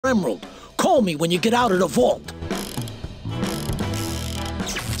emerald. Call me when you get out of the vault.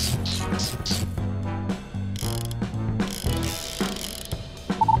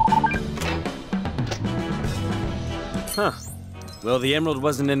 Huh. Well, the emerald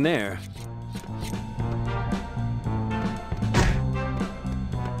wasn't in there.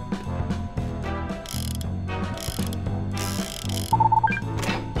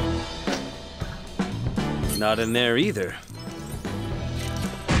 Not in there either.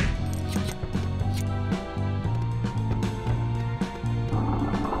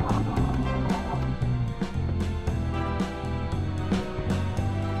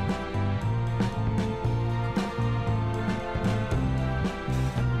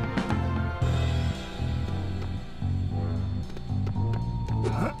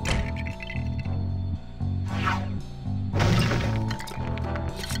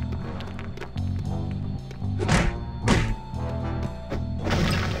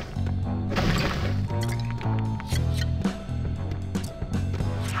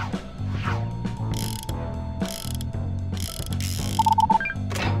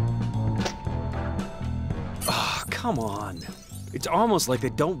 Come on. It's almost like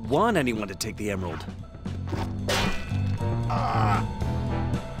they don't want anyone to take the emerald.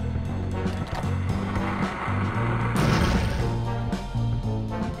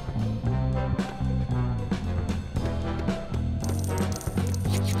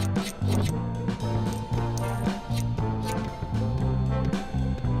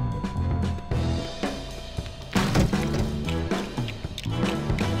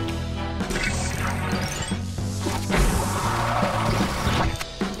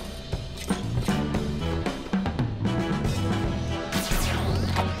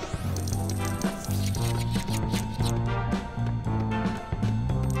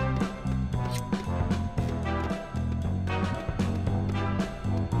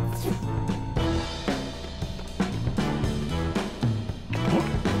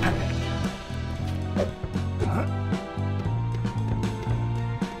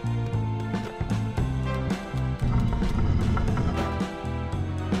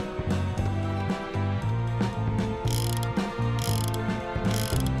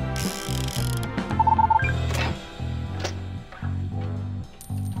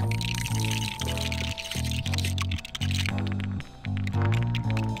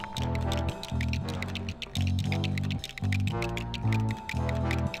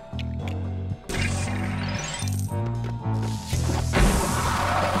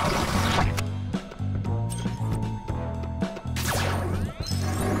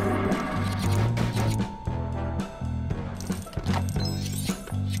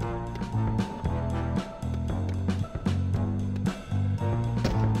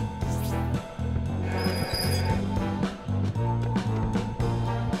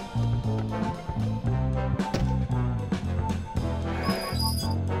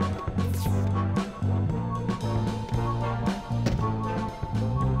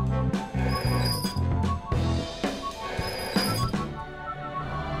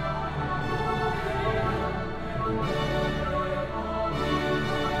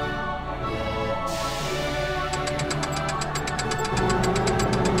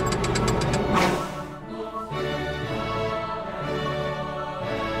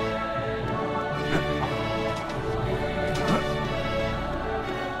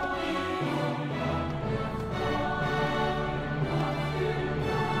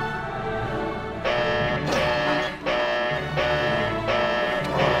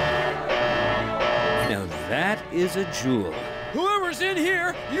 Is a jewel. Whoever's in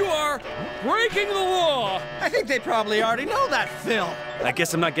here, you are breaking the law! I think they probably already know that, Phil. I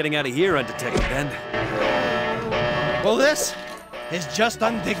guess I'm not getting out of here undetected then. Well, this is just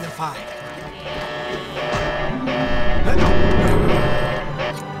undignified.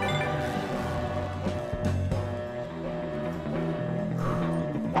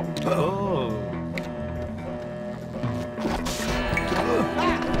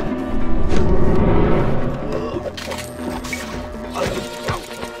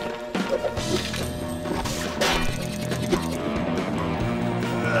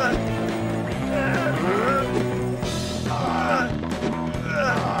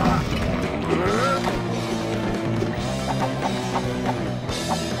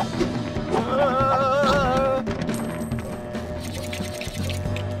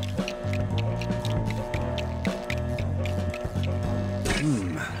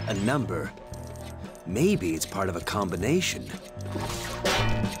 A number. Maybe it's part of a combination.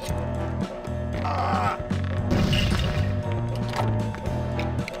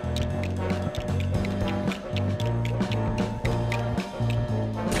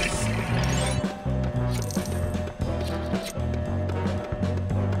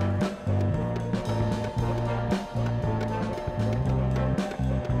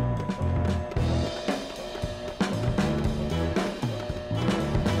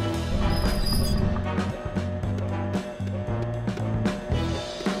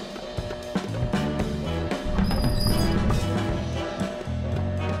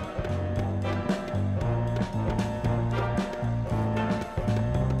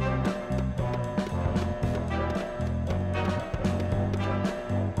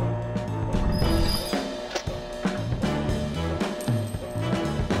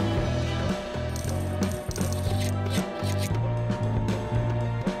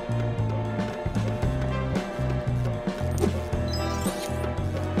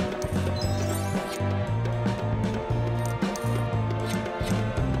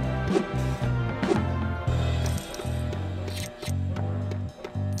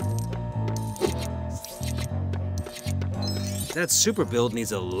 That super build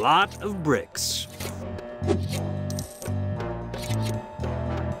needs a lot of bricks.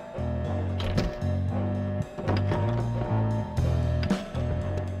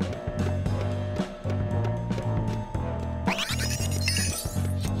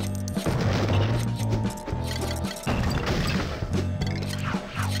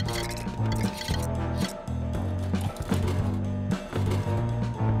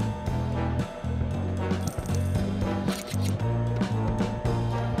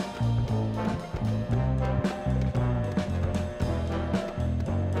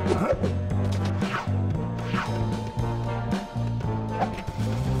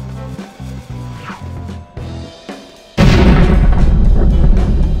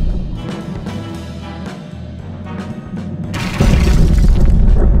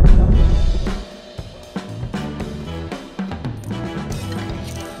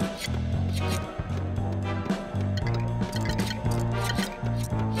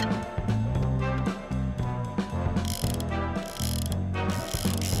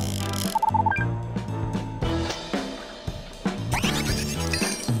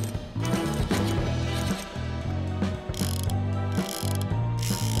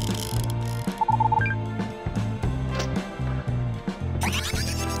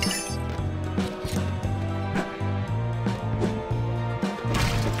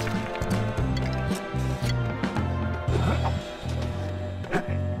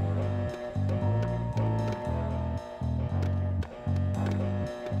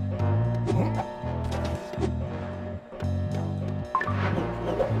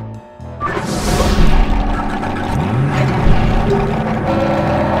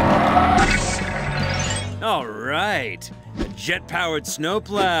 All right, a jet-powered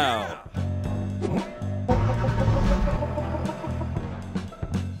snowplow.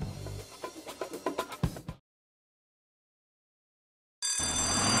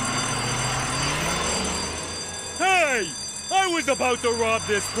 Hey! I was about to rob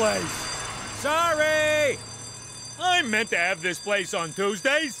this place. Sorry! I meant to have this place on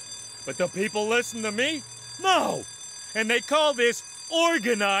Tuesdays, but the people listen to me? No! And they call this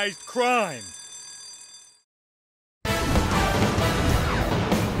organized crime.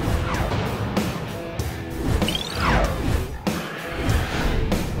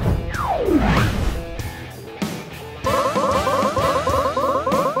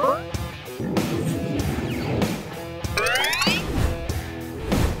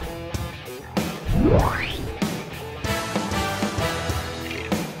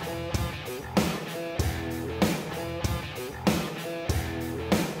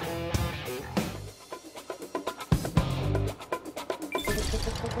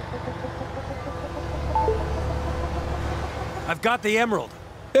 I've got the emerald.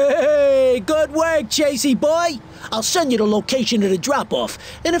 Hey, good work, Chasey boy. I'll send you the location of the drop-off,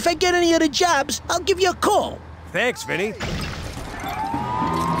 and if I get any other jobs, I'll give you a call. Thanks, Vinny.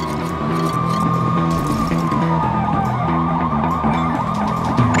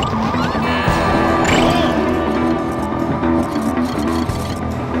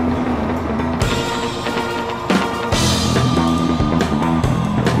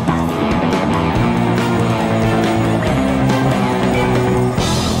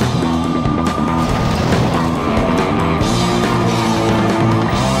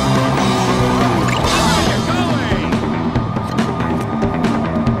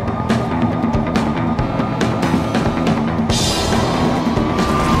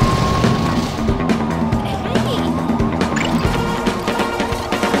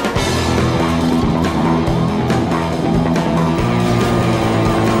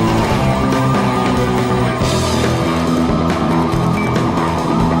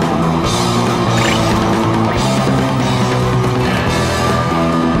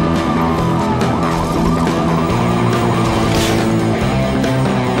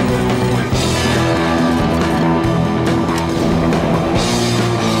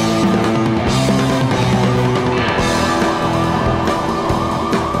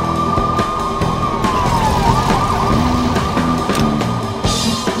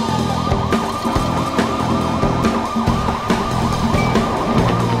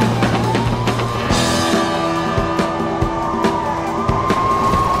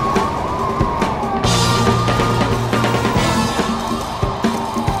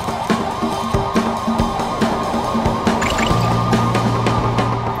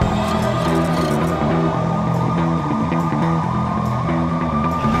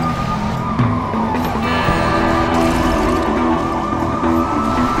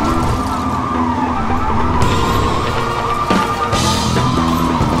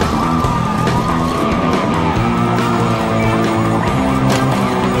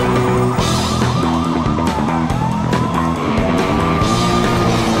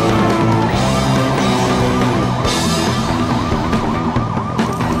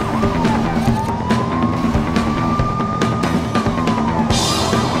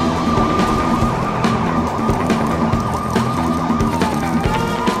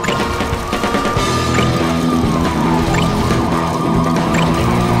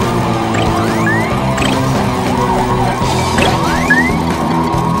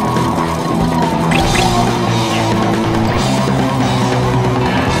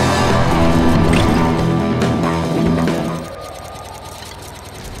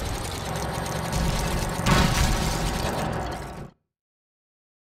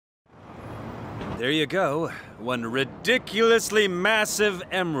 There you go. One ridiculously massive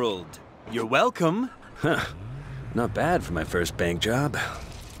emerald. You're welcome. Huh. Not bad for my first bank job.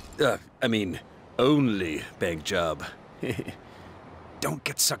 Only bank job. Don't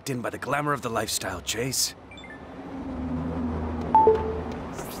get sucked in by the glamour of the lifestyle, Chase.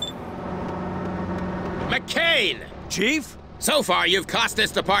 McCain! Chief? So far, you've cost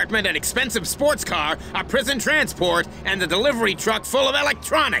this department an expensive sports car, a prison transport, and a delivery truck full of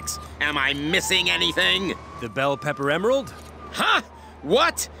electronics. Am I missing anything? The bell pepper emerald? Huh?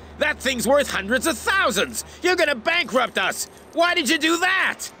 What? That thing's worth hundreds of thousands. You're gonna bankrupt us. Why did you do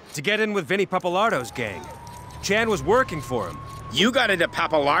that? To get in with Vinny Papalardo's gang. Chan was working for him. You got into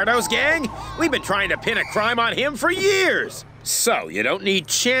Papalardo's gang? We've been trying to pin a crime on him for years. So, you don't need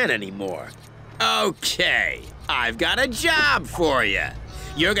Chan anymore. Okay, I've got a job for you.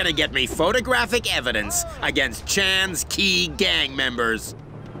 You're gonna get me photographic evidence against Chan's key gang members.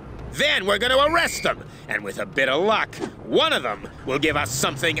 Then we're gonna arrest them, and with a bit of luck, one of them will give us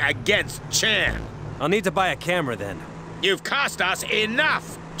something against Chan. I'll need to buy a camera then. You've cost us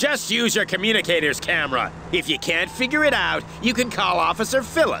enough. Just use your communicator's camera. If you can't figure it out, you can call Officer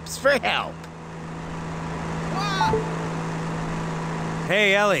Phillips for help.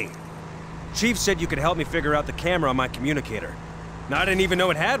 Hey, Ellie. Chief said you could help me figure out the camera on my communicator. I didn't even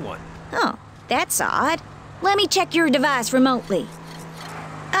know it had one. Oh, that's odd. Let me check your device remotely.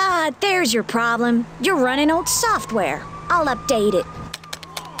 Ah, there's your problem. You're running old software. I'll update it.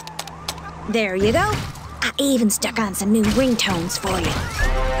 There you go. I even stuck on some new ringtones for you.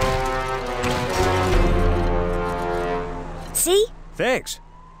 See? Thanks.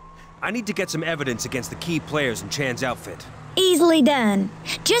 I need to get some evidence against the key players in Chan's outfit. Easily done.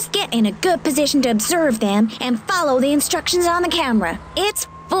 Just get in a good position to observe them and follow the instructions on the camera. It's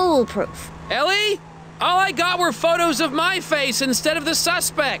foolproof. Ellie? All I got were photos of my face instead of the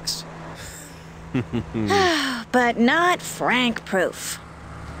suspects. But not Frank-proof.